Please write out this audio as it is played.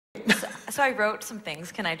So I wrote some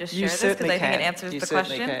things. Can I just share You this? Because certainly I think it can. answers You the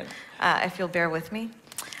certainly question. can. If you'll bear with me.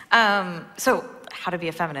 So, how to be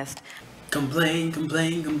a feminist. Complain,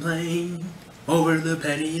 complain, complain over the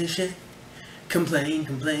pettiest shit. Complain,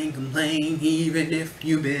 complain, complain, even if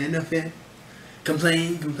you benefit.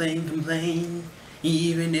 Complain, complain, complain,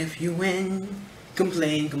 even if you win.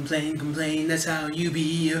 Complain, complain, complain, that's how you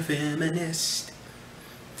be a feminist.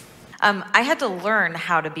 I had to learn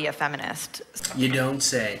how to be a feminist. You don't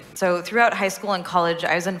say. So throughout high school and college,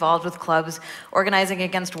 I was involved with clubs organizing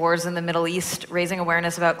against wars in the Middle East, raising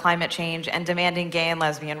awareness about climate change, and demanding gay and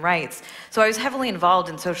lesbian rights. So I was heavily involved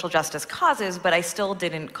in social justice causes, but I still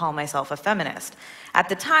didn't call myself a feminist. At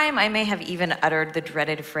the time, I may have even uttered the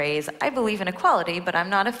dreaded phrase, "I believe in equality, but I'm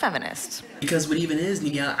not a feminist." Because what even is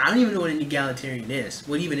I don't even know what an egalitarian is.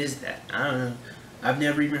 What even is that? I don't know. I've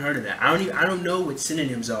never even heard of that. I don't know what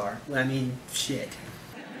synonyms are. I mean, shit.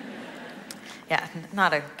 Yeah,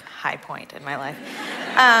 not a high point in my life.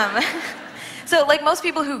 So like most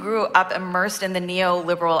people who grew up immersed in the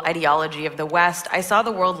neoliberal ideology of the West, I saw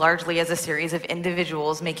the world largely as a series of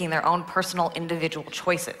individuals making their own personal individual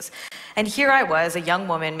choices. And here I was, a young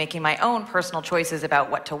woman making my own personal choices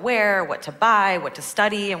about what to wear, what to buy, what to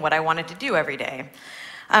study, and what I wanted to do every day.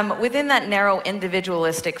 Within that narrow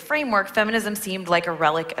individualistic framework, feminism seemed like a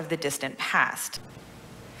relic of the distant past.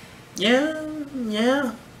 Yeah.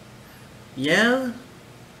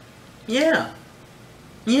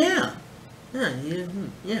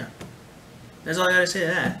 That's all I gotta say to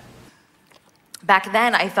that. Back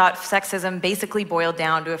then, I thought sexism basically boiled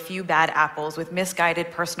down to a few bad apples with misguided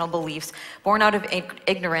personal beliefs born out of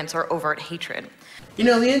ignorance or overt hatred. You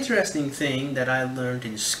know, the interesting thing that I learned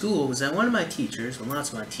in school was that one of my teachers, well,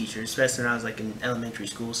 lots of my teachers, especially when I was like in elementary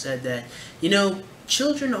school, said that, you know,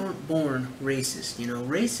 children aren't born racist. You know,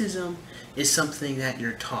 racism is something that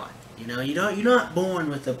you're taught. You know, you're not born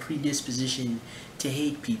with a predisposition to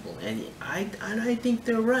hate people, and I think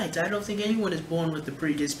they're right. I don't think anyone is born with a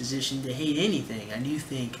predisposition to hate anything. I do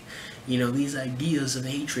think, you know, these ideas of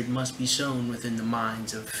hatred must be sown within the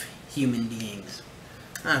minds of human beings.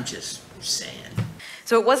 I'm just saying.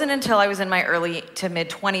 So it wasn't until I was in my early to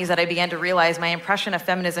mid-20s that I began to realize my impression of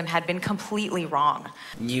feminism had been completely wrong.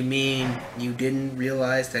 You mean you didn't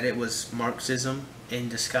realize that it was Marxism in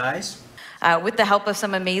disguise? With the help of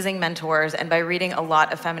some amazing mentors and by reading a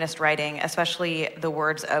lot of feminist writing, especially the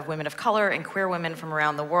words of women of color and queer women from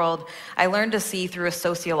around the world, I learned to see through a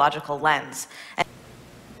sociological lens.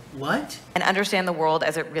 What? And understand the world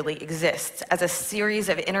as it really exists, as a series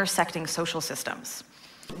of intersecting social systems.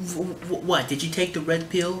 What? Did you take the red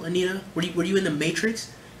pill, Anita? Were you in the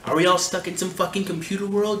Matrix? Are we all stuck in some fucking computer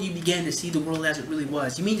world? You began to see the world as it really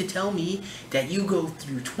was. You mean to tell me that you go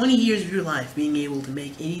through 20 years of your life being able to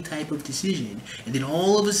make any type of decision, and then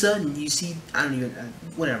all of a sudden you see, I don't even,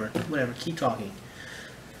 whatever, keep talking.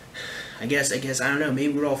 I guess, I don't know,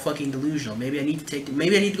 maybe we're all fucking delusional. Maybe I need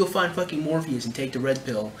to go find fucking Morpheus and take the red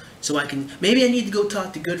pill so I can, maybe I need to go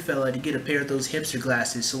talk to Goodfella to get a pair of those hipster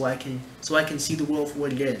glasses so I can see the world for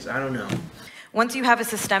what it is. I don't know. Once you have a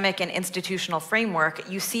systemic and institutional framework,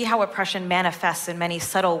 you see how oppression manifests in many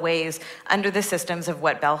subtle ways under the systems of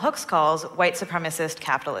what Bell Hooks calls white supremacist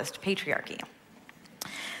capitalist patriarchy.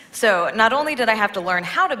 So not only did I have to learn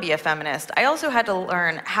how to be a feminist, I also had to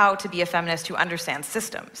learn how to be a feminist who understands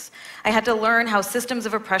systems. I had to learn how systems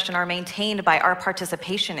of oppression are maintained by our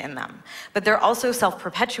participation in them, but they're also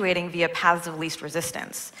self-perpetuating via paths of least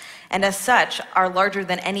resistance, and as such, are larger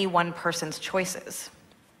than any one person's choices.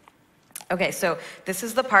 Okay, so this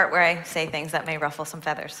is the part where I say things that may ruffle some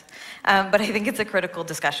feathers, but I think it's a critical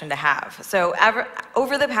discussion to have. So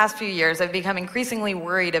over the past few years, I've become increasingly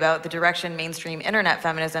worried about the direction mainstream internet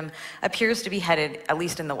feminism appears to be headed, at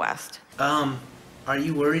least in the West. Are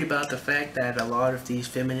you worried about the fact that a lot of these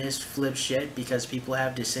feminists flip shit because people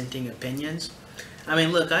have dissenting opinions? I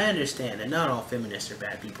mean, look, I understand that not all feminists are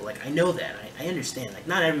bad people. Like, I know that. I understand. Like,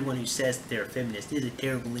 not everyone who says that they're a feminist is a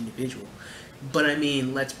terrible individual. But I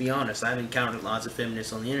mean, let's be honest, I've encountered lots of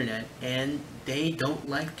feminists on the internet, and they don't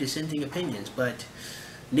like dissenting opinions. But,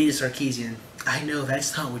 Anita Sarkeesian, I know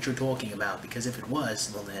that's not what you're talking about, because if it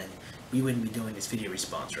was, well then, we wouldn't be doing this video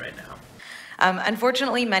response right now.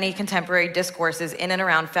 Unfortunately, many contemporary discourses in and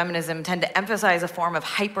around feminism tend to emphasize a form of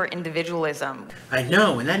hyper-individualism. I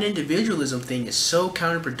know, and that individualism thing is so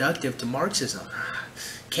counterproductive to Marxism.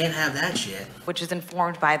 Can't have that shit. Which is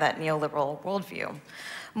informed by that neoliberal worldview.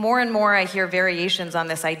 More and more I hear variations on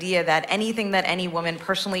this idea that anything that any woman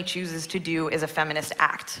personally chooses to do is a feminist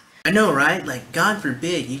act. I know, right? Like, God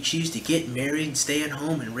forbid you choose to get married and stay at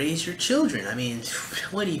home and raise your children. I mean,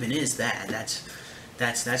 what even is that? That's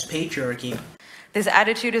patriarchy. This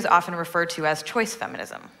attitude is often referred to as choice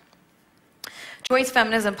feminism. Choice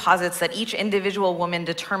feminism posits that each individual woman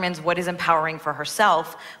determines what is empowering for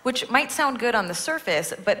herself, which might sound good on the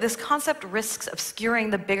surface, but this concept risks obscuring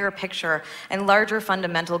the bigger picture and larger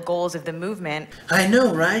fundamental goals of the movement. I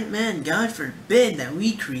know, right, man? God forbid that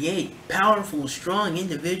we create powerful, strong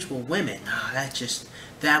individual women.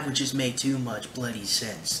 That would just make too much bloody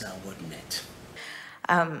sense, now wouldn't it?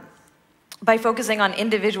 By focusing on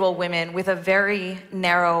individual women with a very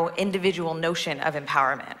narrow individual notion of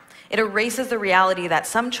empowerment. It erases the reality that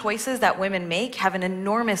some choices that women make have an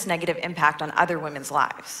enormous negative impact on other women's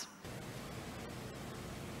lives.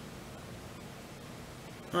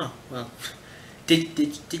 Oh, well, did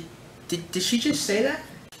she just say that?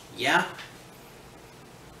 Yeah.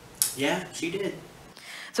 Yeah, she did.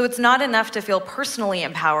 So it's not enough to feel personally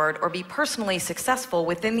empowered or be personally successful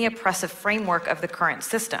within the oppressive framework of the current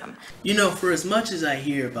system. You know, for as much as I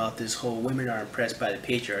hear about this whole women are oppressed by the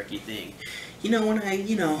patriarchy thing, when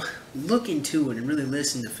I, look into it and really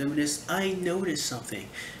listen to feminists, I notice something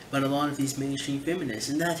about a lot of these mainstream feminists,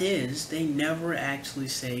 and that is, they never actually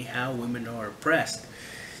say how women are oppressed.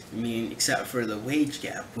 I mean, except for the wage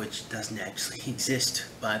gap, which doesn't actually exist,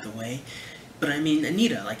 by the way. But I mean,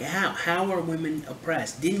 Anita, like, how are women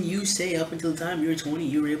oppressed? Didn't you say up until the time you were 20,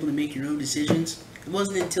 you were able to make your own decisions? It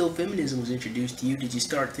wasn't until feminism was introduced to you did you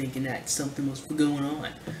start thinking that something was going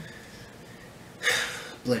on.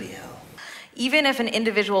 Bloody hell. Even if an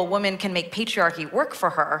individual woman can make patriarchy work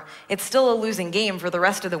for her, it's still a losing game for the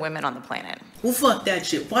rest of the women on the planet. Well, fuck that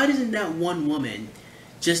shit. Why doesn't that one woman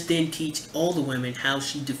just then teach all the women how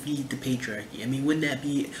she defeated the patriarchy? I mean,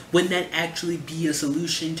 wouldn't that actually be a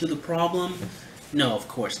solution to the problem? No, of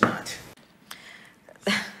course not.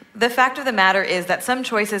 The fact of the matter is that some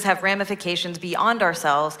choices have ramifications beyond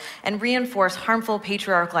ourselves and reinforce harmful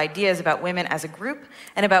patriarchal ideas about women as a group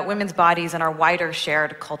and about women's bodies and our wider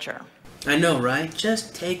shared culture. I know, right?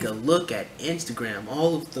 Just take a look at Instagram.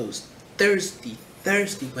 All of those thirsty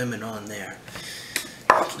women on there.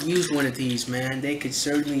 They could use one of these, man. They could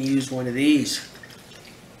certainly use one of these.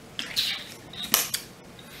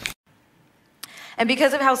 And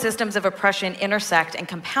because of how systems of oppression intersect and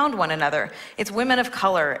compound one another, it's women of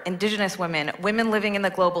color, indigenous women, women living in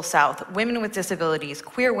the global south, women with disabilities,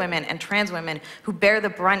 queer women, and trans women who bear the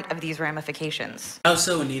brunt of these ramifications. How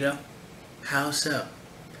so, Anita? How so?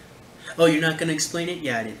 Oh, you're not going to explain it?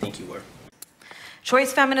 Yeah, I didn't think you were.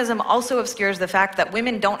 Choice feminism also obscures the fact that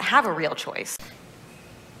women don't have a real choice.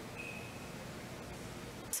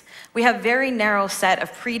 We have a very narrow set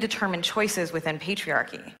of predetermined choices within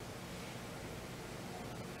patriarchy.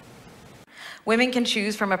 Women can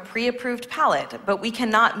choose from a pre-approved palette, but we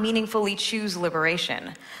cannot meaningfully choose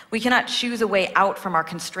liberation. We cannot choose a way out from our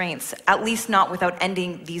constraints, at least not without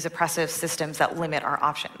ending these oppressive systems that limit our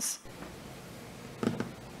options.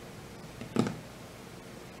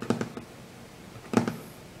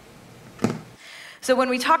 So when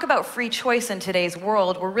we talk about free choice in today's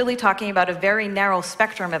world, we're really talking about a very narrow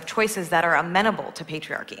spectrum of choices that are amenable to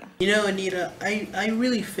patriarchy. You know, Anita, I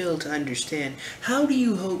really fail to understand. How do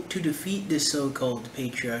you hope to defeat this so-called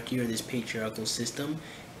patriarchy or this patriarchal system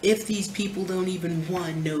if these people don't even,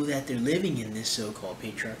 one, know that they're living in this so-called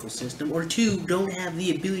patriarchal system, or two, don't have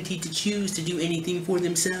the ability to choose to do anything for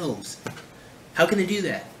themselves? How can they do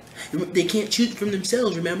that? They can't choose from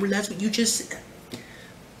themselves, remember? That's what you just said.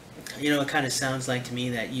 You know, it kind of sounds like to me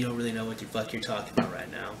that you don't really know what the fuck you're talking about right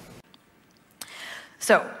now.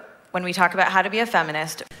 So, when we talk about how to be a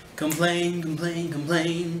feminist, complain, complain,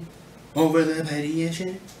 complain over the petty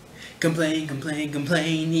shit. Complain, complain,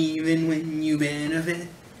 complain even when you benefit.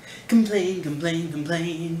 Complain, complain,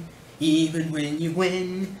 complain even when you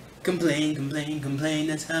win. Complain, complain, complain,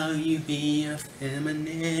 that's how you be a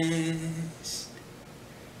feminist.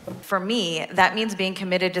 For me, that means being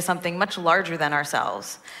committed to something much larger than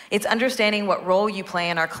ourselves. It's understanding what role you play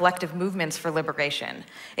in our collective movements for liberation.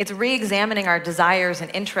 It's re-examining our desires and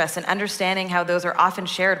interests and understanding how those are often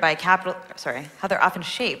shared by how they're often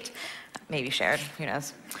shaped, maybe shared, who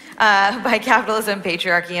knows, by capitalism,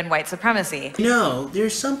 patriarchy, and white supremacy. No,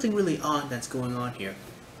 there's something really odd that's going on here.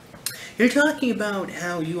 You're talking about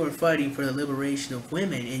how you are fighting for the liberation of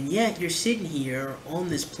women, and yet you're sitting here on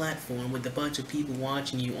this platform with a bunch of people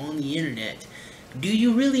watching you on the internet. Do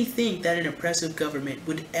you really think that an oppressive government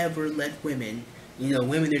would ever let women,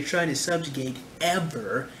 women they're trying to subjugate,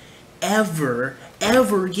 ever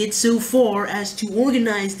get so far as to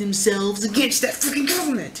organize themselves against that freaking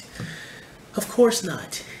government? Of course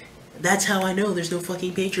not. That's how I know there's no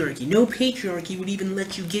fucking patriarchy. No patriarchy would even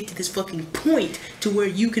let you get to this fucking point to where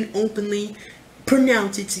you can openly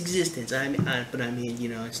pronounce its existence. But I mean,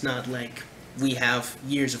 it's not like we have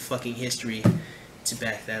years of fucking history to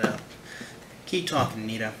back that up. Keep talking,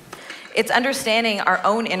 Anita. It's understanding our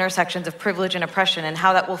own intersections of privilege and oppression and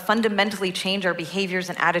how that will fundamentally change our behaviors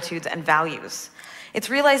and attitudes and values. It's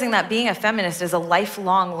realizing that being a feminist is a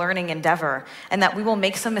lifelong learning endeavor and that we will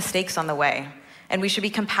make some mistakes on the way. And we should be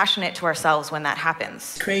compassionate to ourselves when that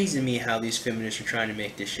happens. It's crazy to me how these feminists are trying to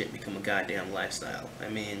make this shit become a goddamn lifestyle. I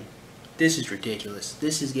mean, this is ridiculous.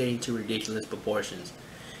 This is getting to ridiculous proportions.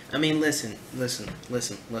 I mean, listen. Let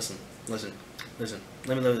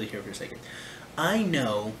me level here for a second. I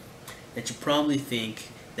know that you probably think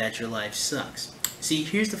that your life sucks. See,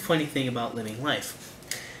 here's the funny thing about living life.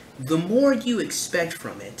 The more you expect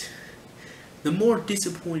from it, the more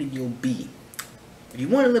disappointed you'll be. If you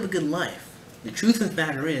want to live a good life, the truth of the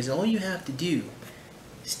matter is, all you have to do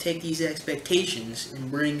is take these expectations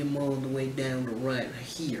and bring them all the way down to right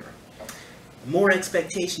here. The more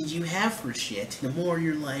expectations you have for shit, the more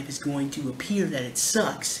your life is going to appear that it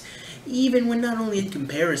sucks. Even when not only in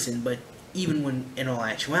comparison, but even when in all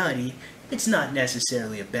actuality, it's not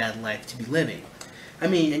necessarily a bad life to be living. I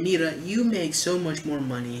mean, Anita, you make so much more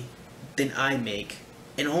money than I make,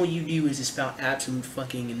 and all you do is spout absolute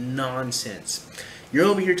fucking nonsense. You're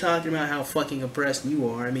over here talking about how fucking oppressed you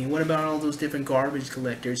are. I mean, what about all those different garbage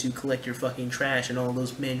collectors who collect your fucking trash, and all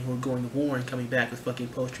those men who are going to war and coming back with fucking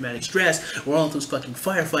post-traumatic stress, or all those fucking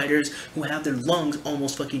firefighters who have their lungs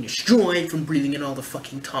almost fucking destroyed from breathing in all the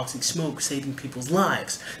fucking toxic smoke saving people's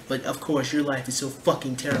lives? But of course, your life is so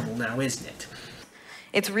fucking terrible now, isn't it?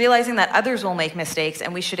 It's realizing that others will make mistakes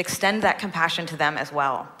and we should extend that compassion to them as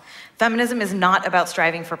well. Feminism is not about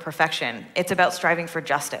striving for perfection. It's about striving for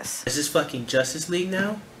justice. Is this fucking Justice League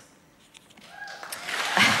now?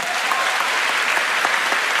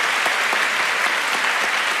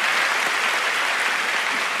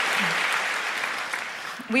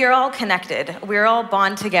 We are all connected. We are all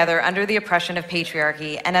bound together under the oppression of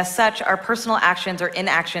patriarchy, and as such, our personal actions or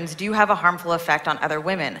inactions do have a harmful effect on other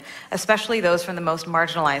women, especially those from the most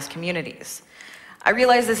marginalized communities. I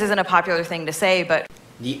realize this isn't a popular thing to say, but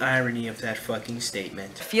the irony of that fucking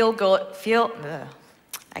statement.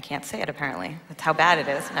 I can't say it apparently. That's how bad it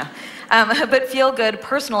is. No. But feel-good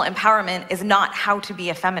personal empowerment is not how to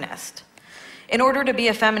be a feminist. In order to be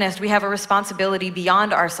a feminist, we have a responsibility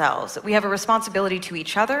beyond ourselves. We have a responsibility to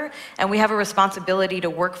each other, and we have a responsibility to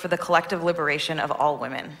work for the collective liberation of all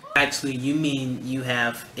women. Actually, you mean you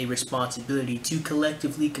have a responsibility to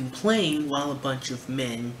collectively complain while a bunch of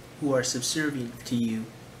men who are subservient to you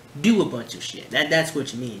do a bunch of shit. That's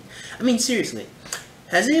what you mean. I mean, seriously,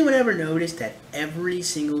 has anyone ever noticed that every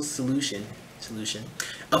single solution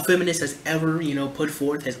a feminist has ever, put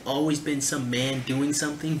forth has always been some man doing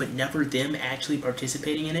something, but never them actually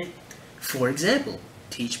participating in it? For example,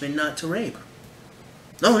 teach men not to rape.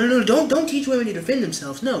 No, don't teach women to defend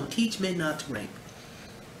themselves. No, teach men not to rape.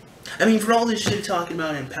 I mean, for all this shit talking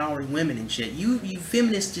about empowering women and shit, you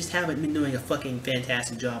feminists just haven't been doing a fucking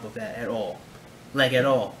fantastic job of that at all. Like at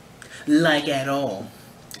all.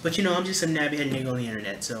 But I'm just some nappy-headed nigga on the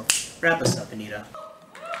internet, so wrap us up, Anita.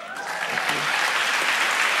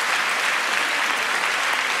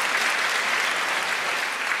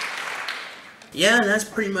 Yeah, and that's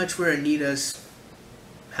pretty much where Anita's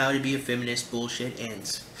how to be a feminist bullshit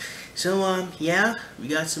ends. So, yeah, we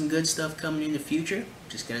got some good stuff coming in the future.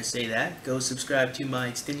 Just gonna say that. Go subscribe to my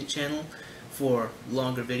extended channel for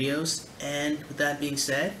longer videos. And with that being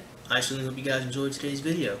said, I certainly hope you guys enjoyed today's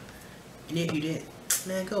video. And if you did,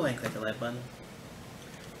 man, go ahead and click the like button.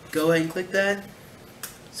 Go ahead and click that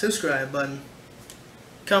subscribe button.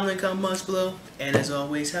 Comment in the comment box below. And as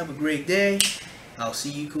always, have a great day. I'll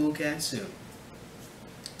see you cool cats soon.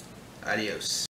 Adios.